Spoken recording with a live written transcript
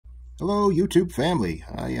Hello, YouTube family.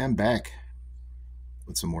 I am back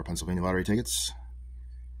with some more Pennsylvania Lottery tickets.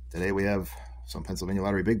 Today we have some Pennsylvania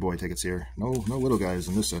Lottery big boy tickets here. No little guys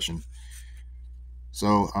in this session.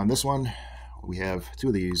 So on this one, we have two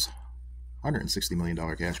of these $160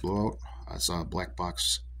 million cash blowout. I saw black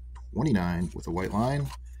box 29 with a white line,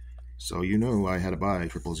 so you know I had to buy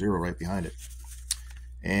 000 right behind it.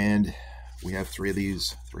 And we have three of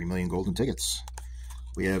these 3 million golden tickets.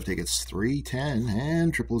 We have tickets 3, 10,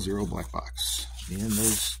 and 000 black box. And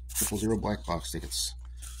those 000 black box tickets.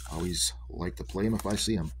 Always like to play them if I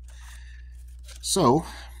see them. So,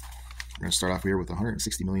 we're going to start off here with a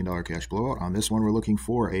 $160 million cash blowout. On this one, we're looking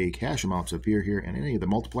for a cash amount to appear here in any of the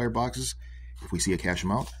multiplier boxes. If we see a cash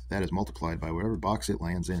amount, that is multiplied by whatever box it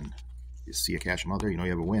lands in. You see a cash amount there, you know you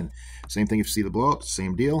have a win. Same thing if you see the blowout,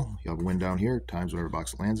 same deal. You have a win down here times whatever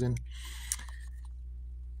box it lands in.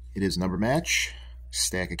 It is number match.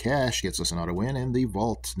 Stack of cash gets us an auto win, and the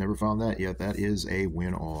vault, never found that yet. That is a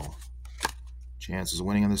win all. Chances of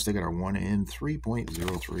winning on this ticket are 1 in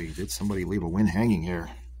 3.03. Did somebody leave a win hanging here?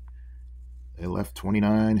 They left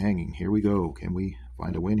 29 hanging. Here we go. Can we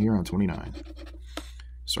find a win here on 29?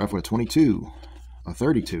 Start off with a 22, a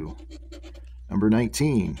 32, number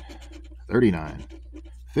 19, 39,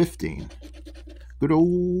 15, good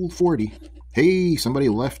old 40. Hey, somebody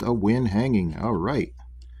left a win hanging. All right.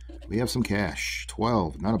 We have some cash.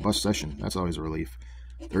 12, not a bust session. That's always a relief.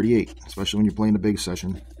 38, especially when you're playing a big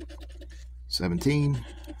session. 17,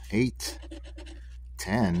 8,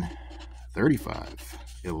 10, 35,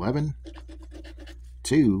 11,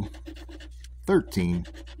 2, 13,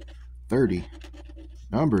 30,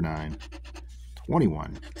 number 9,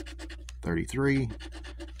 21, 33,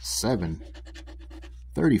 7,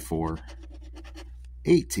 34,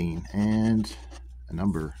 18, and a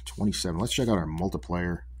number 27. Let's check out our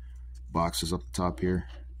multiplier boxes up the top here.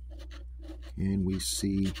 Can we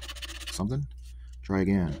see something? Try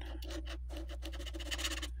again.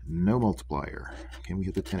 No multiplier. Can we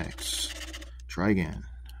hit the 10x? Try again.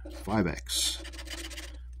 5x.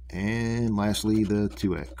 And lastly, the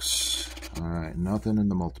 2x. All right, nothing in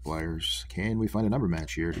the multipliers. Can we find a number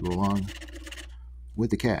match here to go along with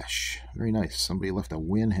the cash? Very nice. Somebody left a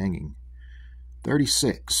win hanging.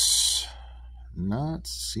 36. Not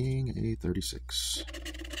seeing a 36.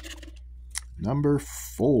 Number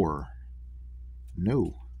 4.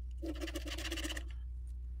 No.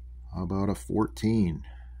 How about a 14?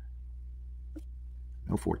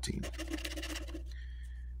 No 14.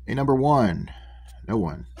 A number 1. No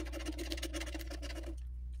 1.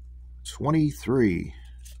 23.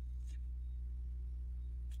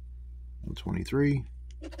 No 23.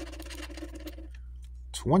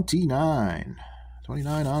 29.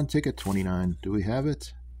 29 on ticket 29. Do we have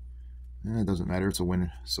it? It doesn't matter. It's a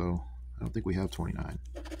win. So I don't think we have 29.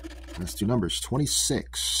 That's two numbers.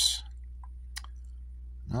 26.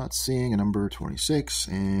 Not seeing a number 26.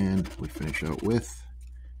 And we finish out with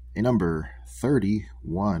a number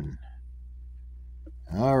 31.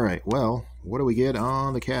 All right. Well, what do we get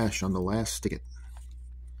on the cash on the last ticket?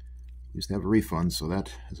 We used to have a refund, so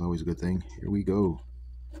that is always a good thing. Here we go.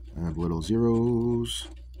 I have little zeros.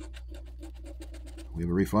 We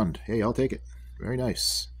have a refund. Hey, I'll take it. Very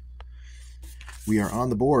nice. We are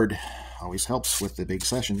on the board. Always helps with the big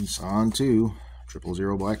sessions. On to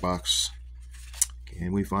 000 black box.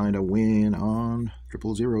 Can we find a win on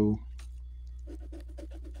 000?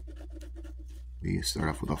 We start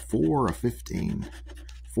off with a 4, a 15,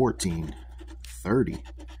 14, 30,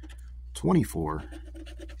 24,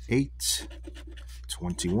 8,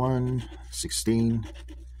 21, 16,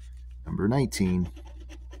 number 19,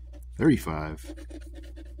 35,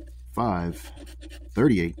 5,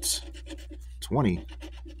 38, 20,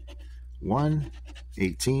 1,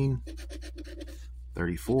 18,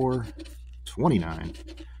 34, 29,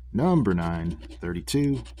 number 9,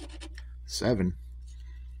 32, 7,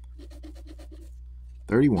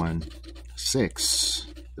 31, 6,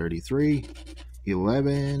 33,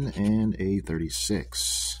 11, and a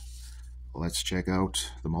 36. Let's check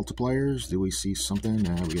out the multipliers. Do we see something? We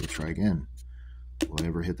got to try again. Will I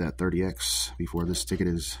ever hit that 30x before this ticket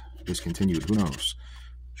is discontinued? Who knows?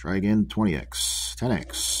 Try again. 20x,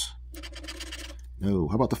 10x. No.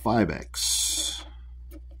 How about the 5x?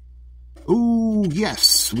 Ooh,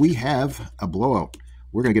 yes, we have a blowout.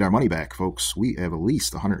 We're going to get our money back, folks. We have at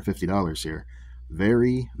least $150 here.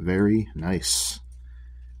 Very, very nice.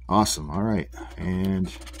 Awesome. All right.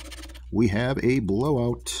 And we have a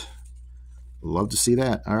blowout. Love to see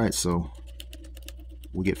that. All right, so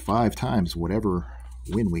we get 5 times whatever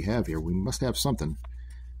win we have here. We must have something.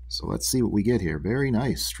 So let's see what we get here. Very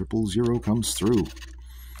nice. 000 comes through.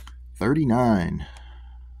 39.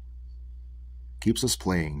 Keeps us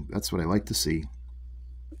playing. That's what I like to see.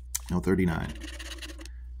 No, 39.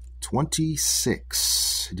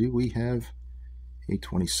 26. Do we have a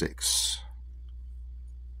 26?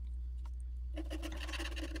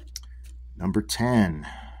 Number 10.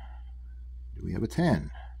 Do we have a 10?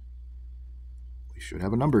 We should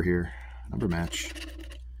have a number here. Number match.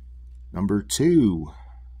 Number 2.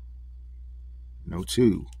 No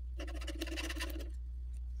 2.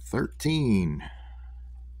 13.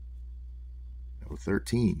 No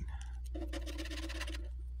 13.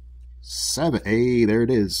 7. Hey, there it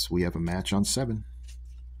is. We have a match on 7.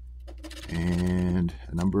 And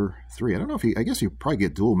number 3. I don't know if I guess you probably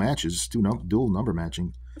get dual matches, dual number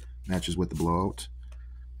matches with the blowout.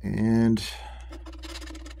 And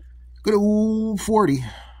good old 40.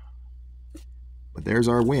 But there's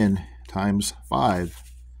our win times 5.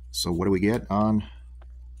 So what do we get on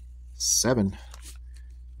 7?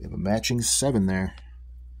 We have a matching 7 there.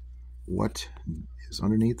 What is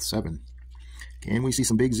underneath 7? Can we see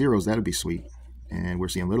some big zeros? That'd be sweet. And we're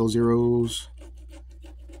seeing little zeros.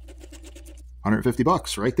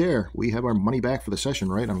 $150 right there. We have our money back for the session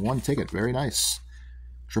right on one ticket. Very nice.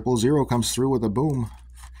 000 comes through with a boom.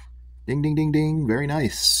 Ding, ding, ding, ding. Very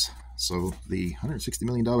nice. So the $160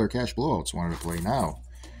 million cash blowouts wanted to play now.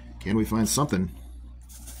 Can we find something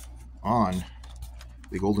on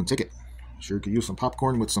the golden ticket? Sure could use some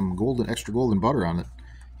popcorn with some extra golden butter on it.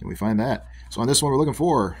 Can we find that? So on this one, we're looking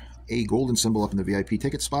for a golden symbol up in the VIP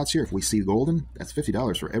ticket spots here. If we see golden, that's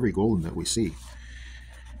 $50 for every golden that we see.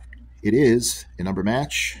 It is a number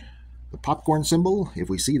match. The popcorn symbol, if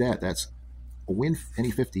we see that, that's a win any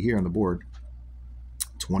 50 here on the board.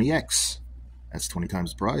 20x. That's 20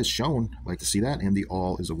 times the prize shown. Like to see that. And the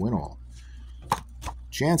all is a win all.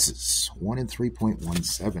 Chances 1 in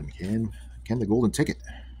 3.17. Can the golden ticket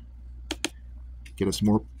get us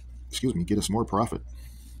more? Get us more profit.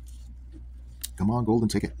 Come on, golden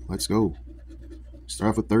ticket. Let's go.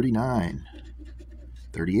 Start off with 39,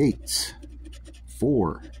 38,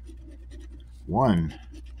 4, 1,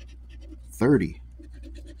 30.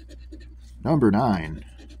 Number 9,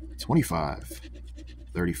 25,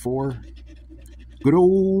 34. Good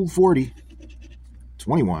old 40,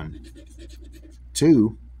 21,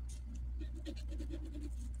 2,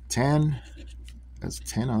 10. That's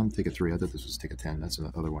 10 on ticket 3. I thought this was ticket 10. That's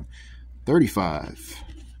the other one. 35,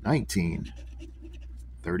 19,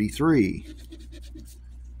 33,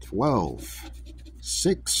 12,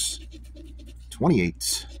 6,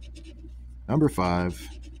 28, number 5,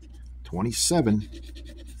 27,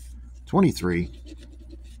 23,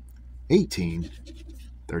 18,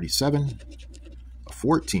 37, a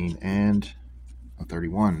 14, and a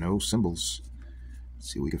 31. No symbols.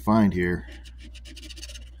 Let's see what we can find here.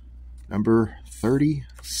 Number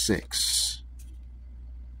 36.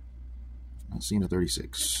 Not seeing a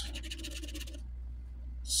 36.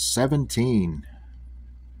 17.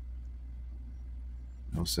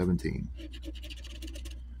 No 17.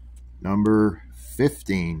 Number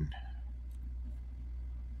 15.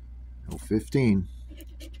 No 15.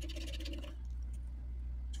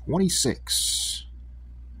 26.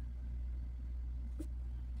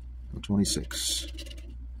 No 26.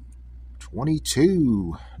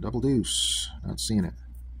 22. Double deuce. Not seeing it.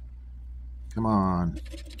 Come on.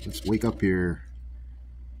 Let's wake up here.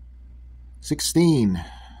 16.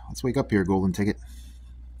 Let's wake up here, golden ticket.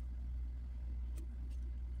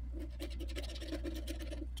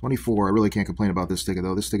 24. I really can't complain about this ticket,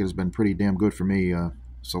 though. This ticket has been pretty damn good for me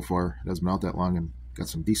so far. It hasn't been out that long and got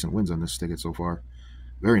some decent wins on this ticket so far.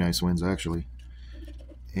 Very nice wins, actually.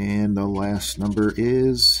 And the last number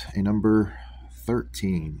is a number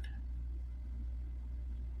 13.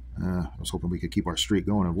 I was hoping we could keep our streak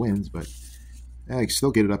going of wins, but I can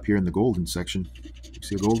still get it up here in the golden section. You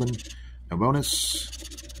see a golden? No bonus.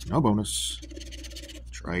 No bonus.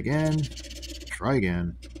 Try again. Try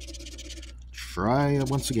again. Try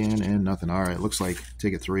once again, and nothing. All right, looks like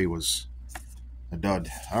ticket 3 was a dud.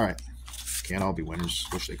 All right. Can't all be winners.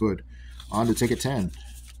 Wish they could. On to ticket 10.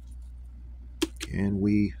 Can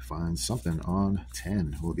we find something on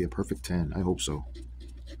 10? Will it be a perfect 10? I hope so.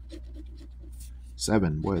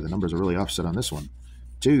 7. Boy, the numbers are really offset on this one.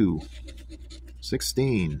 2.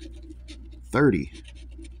 16. 30.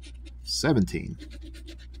 17.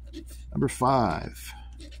 Number 5.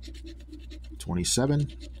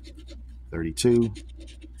 27. 32.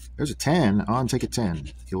 There's a 10 on ticket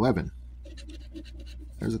 10. 11.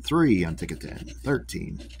 There's a 3 on ticket 10.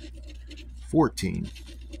 13. 14.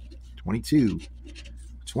 22.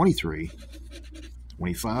 23.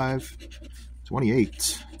 25.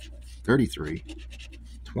 28. 33.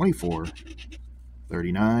 24.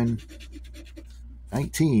 39.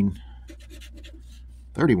 19.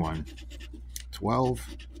 31. 12,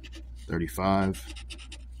 35,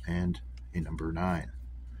 and a number 9.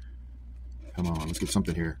 Come on, let's get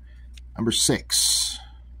something here. Number 6.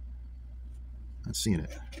 Not seeing it.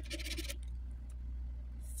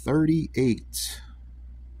 38.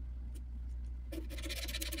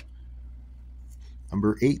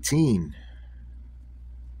 Number 18.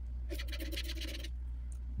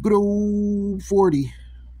 Good old 40.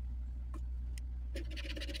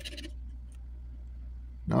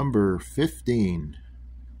 Number 15.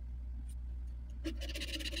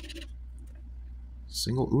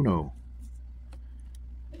 Single Uno.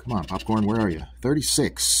 Come on, popcorn, where are you?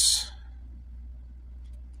 36.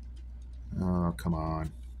 Oh, come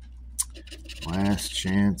on. Last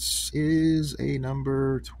chance is a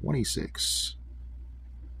number 26.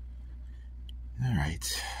 All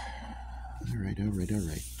right. All right.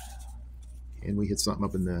 Can we hit something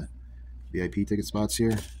up in the VIP ticket spots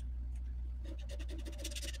here?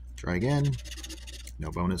 Try again.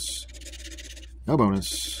 No bonus. No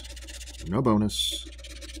bonus. No bonus.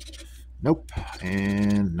 Nope.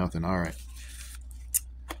 And nothing. All right.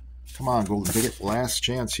 Come on, golden ticket. Last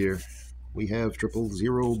chance here. We have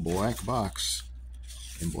 000 black box.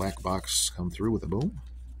 Can black box come through with a boom?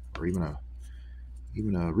 Or even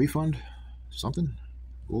a refund? Something?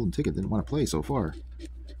 Golden ticket didn't want to play so far.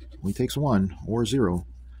 Only takes 1 or 0.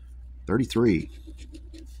 33.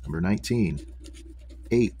 Number 19.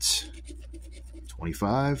 8.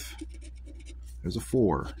 25. There's a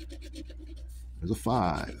 4. There's a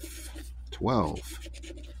 5. 12.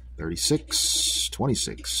 36.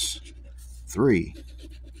 26. 3.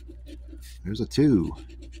 There's a 2.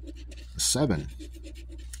 A 7.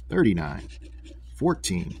 39.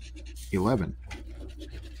 14. 11.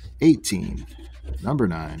 18. Number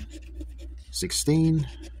 9. 16.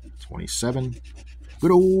 27.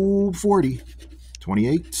 Good old 40.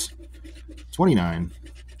 28. 29.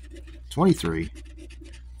 23.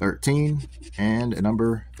 13. And a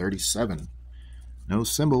number 37. No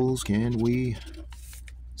symbols. Can we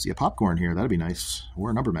see a popcorn here? That'd be nice. Or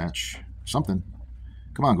a number match. Something.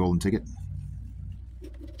 Come on, golden ticket.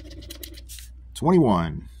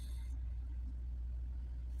 21.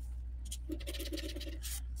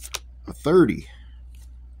 A 30.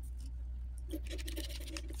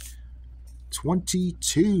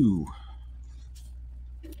 22.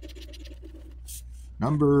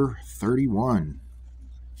 Number 31.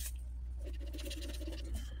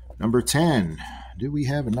 Number 10. Do we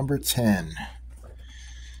have a number 10?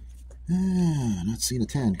 Not seeing a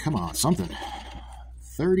 10. Come on, something.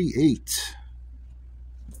 38.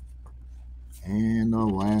 And the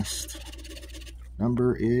last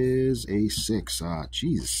number is a 6.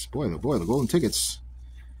 Jeez. Boy, the golden tickets.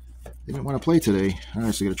 They didn't want to play today. All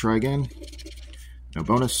right, so got to try again. No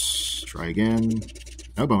bonus. Try again.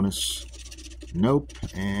 No bonus. Nope.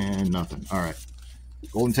 And nothing. All right.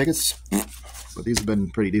 Golden tickets. But these have been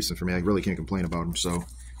pretty decent for me. I really can't complain about them. So,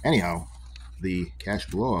 anyhow, the cash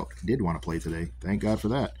blowout did want to play today. Thank God for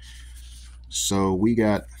that. So, we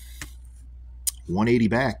got 180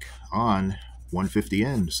 back on 150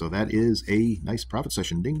 in. So, that is a nice profit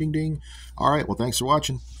session. Ding, ding, ding. All right. Well, thanks for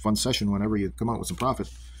watching. Fun session whenever you come out with some profit.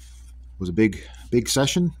 It was a big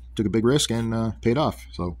session. Took a big risk and paid off.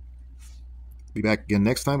 So, be back again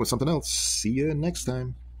next time with something else. See you next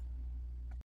time.